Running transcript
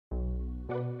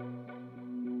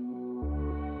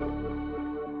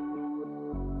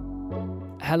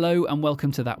Hello and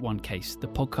welcome to That One Case, the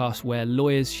podcast where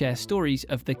lawyers share stories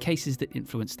of the cases that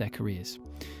influenced their careers.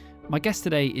 My guest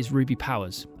today is Ruby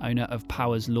Powers, owner of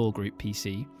Powers Law Group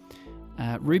PC.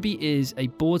 Ruby is a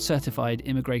board-certified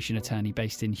immigration attorney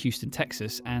based in Houston,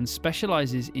 Texas, and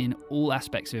specialises in all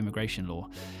aspects of immigration law,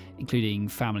 including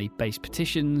family-based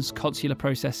petitions, consular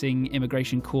processing,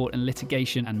 immigration court and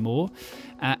litigation, and more.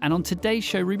 And on today's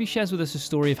show, Ruby shares with us a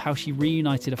story of how she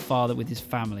reunited a father with his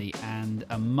family and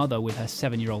a mother with her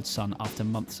 7-year-old son after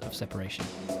months of separation.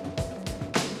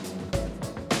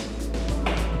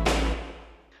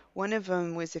 One of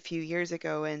them was a few years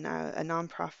ago, and a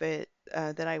nonprofit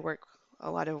that I work a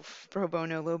lot of pro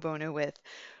bono, low bono with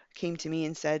came to me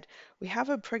and said, "We have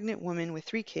a pregnant woman with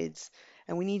 3 kids,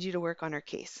 and we need you to work on her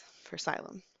case for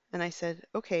asylum." And I said,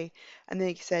 "Okay." And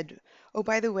they said, "Oh,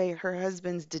 by the way, her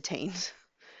husband's detained."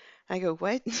 I go,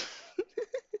 "What?"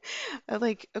 I'm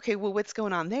like, "Okay, well, what's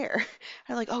going on there?"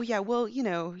 I'm like, "Oh, yeah, well,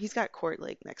 he's got court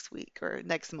like next week or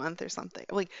next month or something."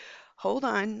 I'm like, "Hold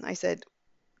on." I said,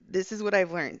 "This is what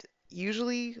I've learned.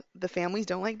 Usually, the families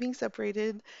don't like being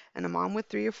separated, and a mom with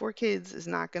 3 or 4 kids is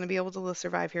not going to be able to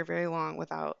survive here very long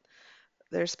without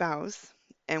their spouse.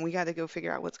 And we got to go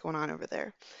figure out what's going on over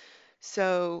there."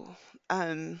 So,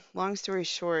 long story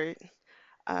short,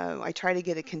 I tried to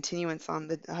get a continuance on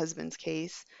the husband's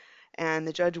case, and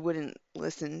the judge wouldn't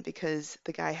listen because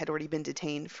the guy had already been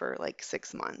detained for like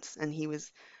 6 months, and he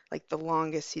was like the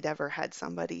longest he'd ever had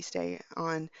somebody stay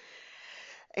on.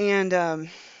 And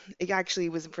it actually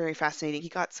was very fascinating. He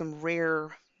got some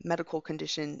rare medical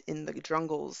condition in the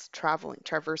jungles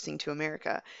traversing to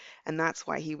America, and that's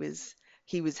why he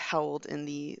was held in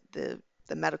the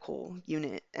medical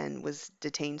unit and was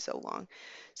detained so long.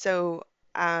 So,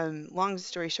 long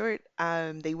story short,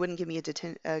 they wouldn't give me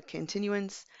a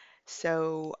continuance,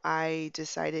 so I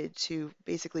decided to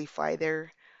basically fly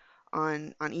there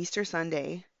on Easter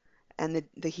Sunday, and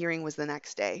the hearing was the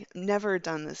next day. Never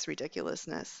done this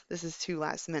ridiculousness. This is too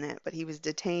last minute, but he was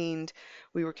detained.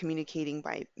 We were communicating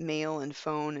by mail and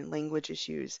phone and language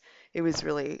issues. It was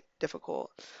really difficult.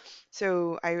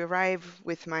 So I arrived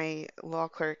with my law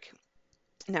clerk,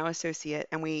 now associate,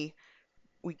 and we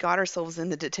got ourselves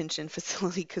in the detention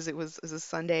facility because it was a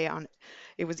Sunday on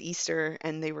it was Easter,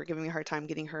 and they were giving me a hard time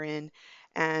getting her in.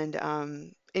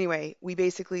 And anyway, we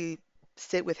basically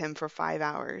sit with him for 5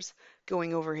 hours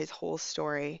going over his whole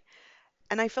story,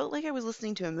 and I felt like I was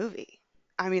listening to a movie.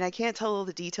 I mean, I can't tell all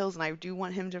the details, and I do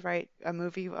want him to write a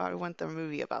movie. I want the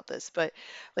movie about this, but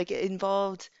like it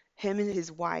involved him and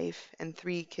his wife and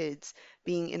 3 kids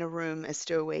being in a room as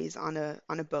stowaways on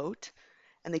a boat,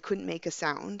 and they couldn't make a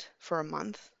sound for a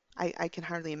month. I can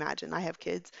hardly imagine. I have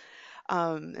kids,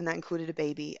 and that included a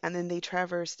baby. And then they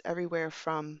traversed everywhere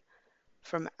from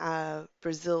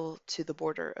Brazil to the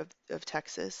border of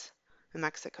Texas and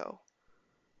Mexico,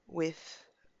 with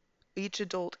each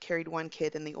adult carried 1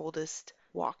 kid and the oldest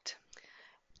walked.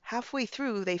 Halfway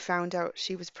through, they found out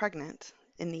she was pregnant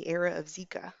in the era of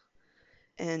Zika,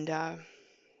 and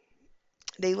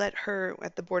they let her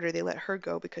at the border. They let her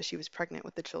go because she was pregnant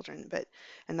with the children,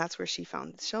 and that's where she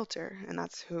found shelter, and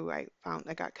that's who I found.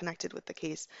 I got connected with the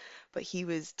case, but he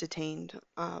was detained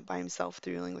by himself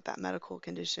dealing with that medical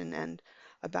condition, and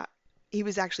about he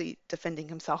was actually defending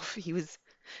himself. He was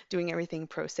doing everything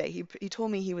pro se. He told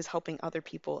me he was helping other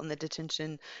people in the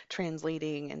detention,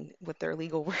 translating and with their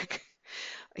legal work.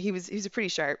 He was a pretty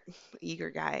sharp, eager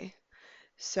guy.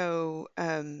 So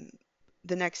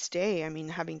the next day, I mean,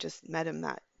 having just met him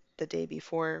that the day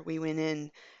before, we went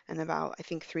in and about I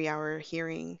think 3 hour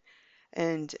hearing,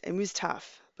 and it was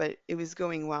tough, but it was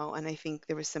going well, and I think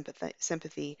there was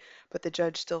sympathy, but the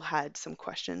judge still had some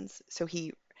questions. So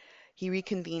he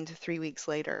reconvened 3 weeks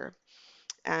later,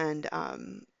 and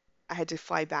I had to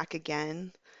fly back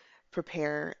again,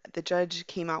 prepare. The judge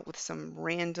came out with some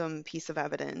random piece of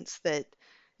evidence that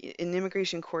in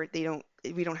immigration court we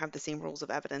don't have the same rules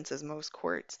of evidence as most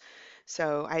courts.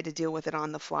 So I had to deal with it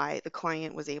on the fly. The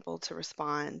client was able to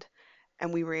respond,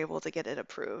 and we were able to get it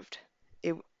approved.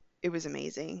 It it was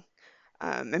amazing.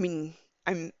 I mean,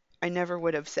 I'm I never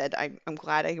would have said I'm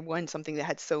glad I won something that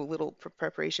had so little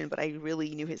preparation, but I really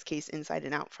knew his case inside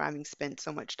and out for having spent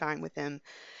so much time with him,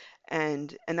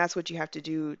 and that's what you have to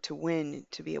do to win,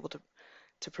 to be able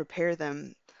to prepare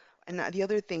them. And the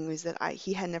other thing was that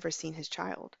he had never seen his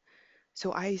child.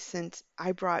 So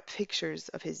I brought pictures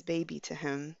of his baby to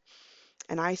him,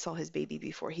 and I saw his baby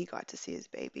before he got to see his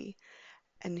baby.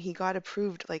 And he got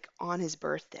approved like on his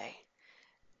birthday.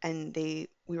 And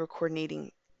we were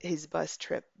coordinating his bus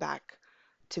trip back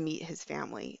to meet his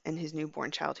family and his newborn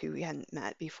child who he hadn't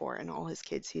met before, and all his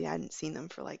kids. He hadn't seen them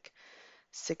for like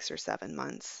 6 or 7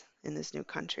 months in this new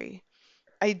country.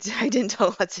 I didn't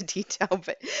tell lots of detail,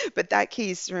 but that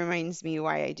case reminds me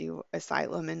why I do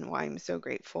asylum and why I'm so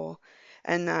grateful.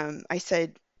 And I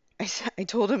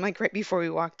told him like right before we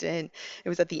walked in, it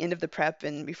was at the end of the prep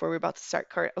and before we were about to start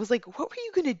cart, I was like, "What were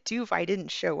you gonna do if I didn't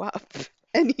show up?"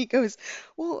 And he goes,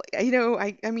 "Well,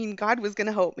 I mean, God was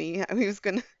gonna help me.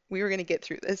 We were gonna get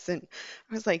through this." And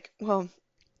I was like, "Well,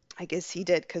 I guess he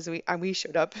did because we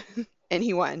showed up and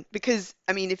he won because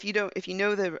I mean if you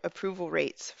know the approval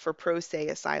rates for pro se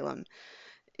asylum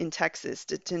in Texas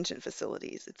detention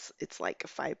facilities it's like a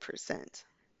 5%.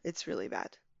 It's really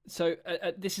bad. So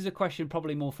this is a question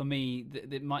probably more for me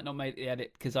that might not make the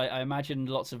edit because I imagine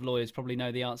lots of lawyers probably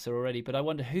know the answer already. But I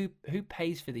wonder who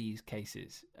pays for these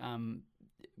cases,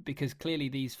 because clearly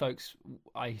these folks,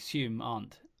 I assume,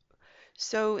 aren't.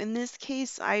 So in this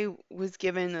case I was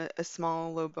given a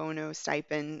small low bono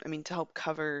stipend, I mean to help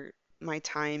cover my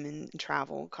time and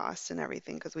travel costs and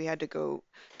everything because we had to go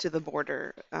to the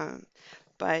border.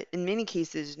 But in many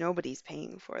cases, nobody's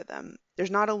paying for them. There's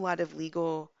not a lot of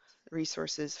legal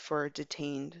resources for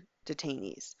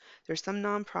detainees. There's some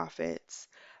nonprofits,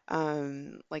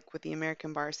 like with the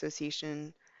American Bar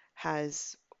Association,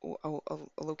 has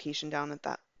a location down at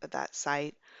that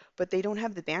site, but they don't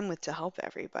have the bandwidth to help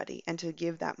everybody and to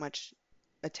give that much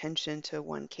attention to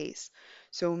one case.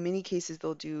 So in many cases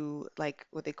they'll do like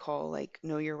what they call like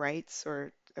know your rights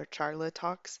or charla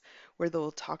talks, where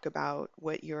they'll talk about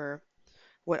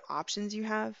what options you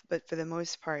have, but for the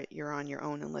most part, you're on your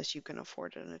own unless you can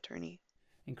afford an attorney.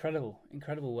 Incredible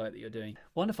work that you're doing.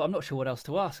 Wonderful. I'm not sure what else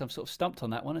to ask. I'm sort of stumped on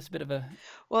that one. It's a bit of a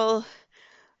Well,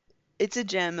 it's a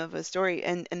gem of a story,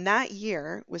 and that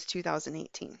year was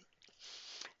 2018.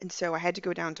 And so I had to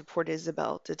go down to Port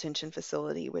Isabel detention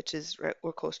facility, which is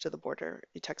we're close to the border,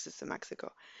 Texas and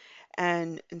Mexico.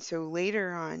 And so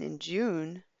later on in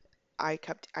June, I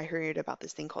heard about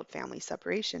this thing called family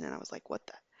separation, and I was like,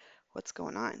 what's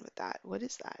going on with that? What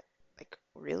is that? Like,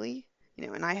 really?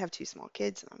 And I have two small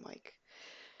kids, and I'm like,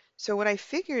 so what I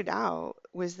figured out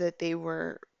was that they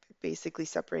were basically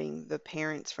separating the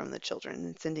parents from the children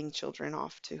and sending children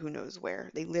off to who knows where.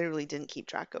 They literally didn't keep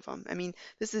track of them. I mean,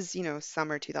 this is,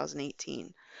 summer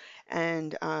 2018,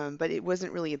 and but it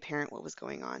wasn't really apparent what was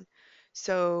going on.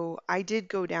 So I did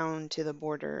go down to the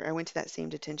border. I went to that same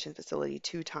detention facility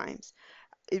 2 times.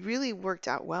 It really worked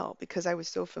out well because I was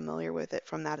so familiar with it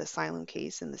from that asylum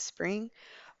case in the spring.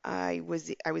 I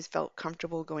was felt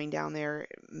comfortable going down there,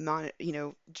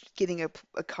 getting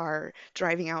a car,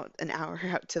 driving out an hour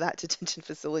out to that detention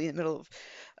facility in the middle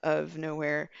of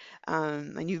nowhere. I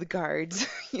knew the guards,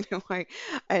 I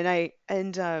and I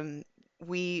and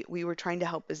we were trying to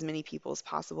help as many people as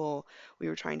possible. We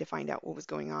were trying to find out what was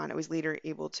going on. I was later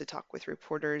able to talk with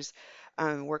reporters,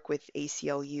 work with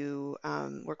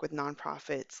ACLU, work with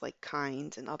nonprofits like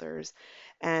Kind and others.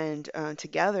 And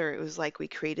together, it was like we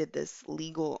created this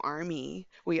legal army.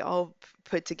 We all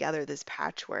put together this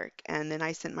patchwork. And then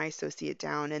I sent my associate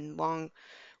down, and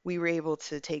we were able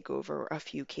to take over a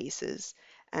few cases.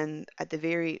 And at the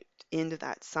very end of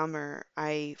that summer,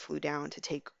 I flew down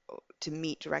to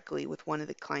meet directly with one of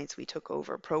the clients we took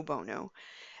over pro bono.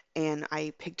 And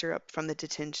I picked her up from the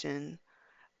detention.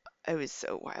 It was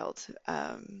so wild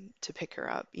to pick her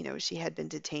up. She had been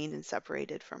detained and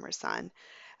separated from her son.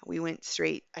 We went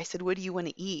straight. I said, "What do you want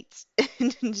to eat?"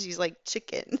 And she's like,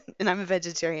 "Chicken." And I'm a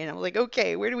vegetarian. I'm like,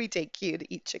 "Okay, where do we take you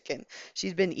to eat chicken?"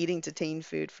 She's been eating detained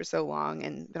food for so long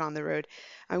and been on the road.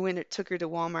 I went and took her to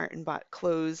Walmart and bought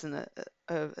clothes and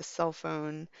a cell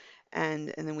phone,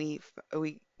 and then we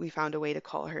found a way to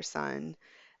call her son,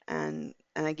 and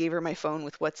I gave her my phone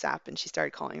with WhatsApp, and she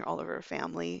started calling all of her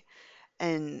family,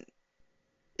 and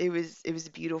it was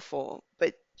beautiful,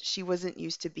 but she wasn't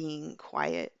used to being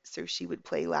quiet, so she would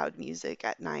play loud music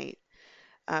at night.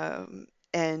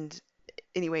 And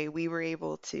anyway, we were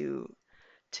able to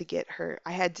get her.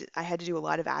 I had to do a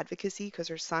lot of advocacy because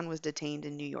her son was detained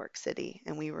in New York City,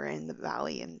 and we were in the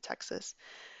Valley in Texas,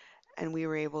 and we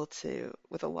were able to,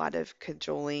 with a lot of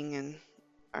cajoling and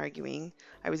arguing,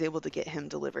 I was able to get him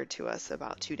delivered to us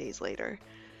about 2 days later.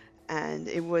 And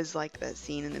it was like that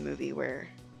scene in the movie where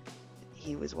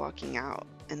he was walking out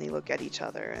and they look at each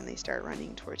other and they start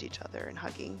running towards each other and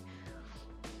hugging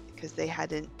because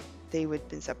they would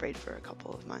been separated for a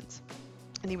couple of months,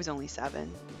 and he was only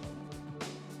 7.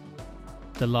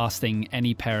 The last thing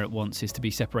any parent wants is to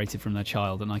be separated from their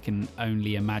child, and I can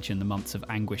only imagine the months of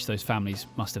anguish those families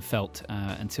must have felt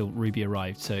until Ruby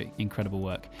arrived. So incredible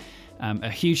work. A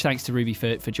huge thanks to Ruby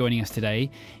for joining us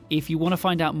today. If you want to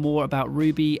find out more about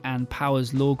Ruby and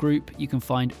Powers Law Group, you can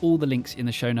find all the links in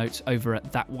the show notes over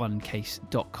at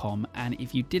thatonecase.com. And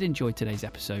if you did enjoy today's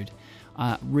episode,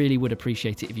 really would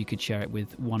appreciate it if you could share it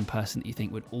with one person that you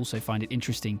think would also find it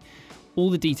interesting. All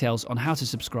the details on how to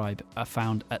subscribe are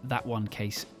found at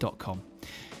thatonecase.com.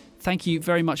 Thank you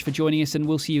very much for joining us, and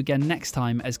we'll see you again next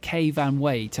time as Kay Van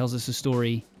Way tells us the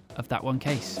story of That One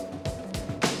Case.